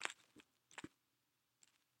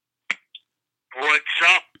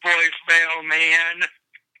man,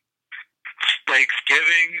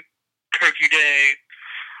 Thanksgiving, Turkey Day.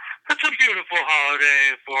 That's a beautiful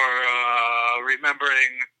holiday for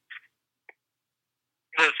remembering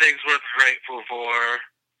the things we're grateful for,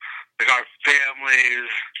 like our families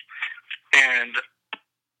and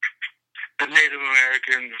the Native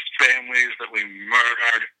American families that we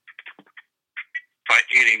murdered by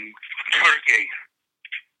eating turkey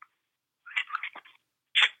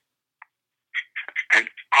and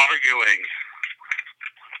arguing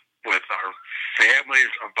with our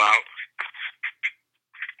families about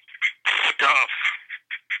stuff.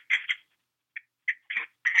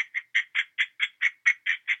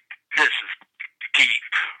 This is deep.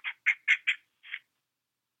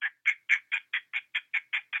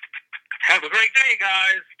 Have a great day,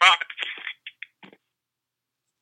 guys. Bye.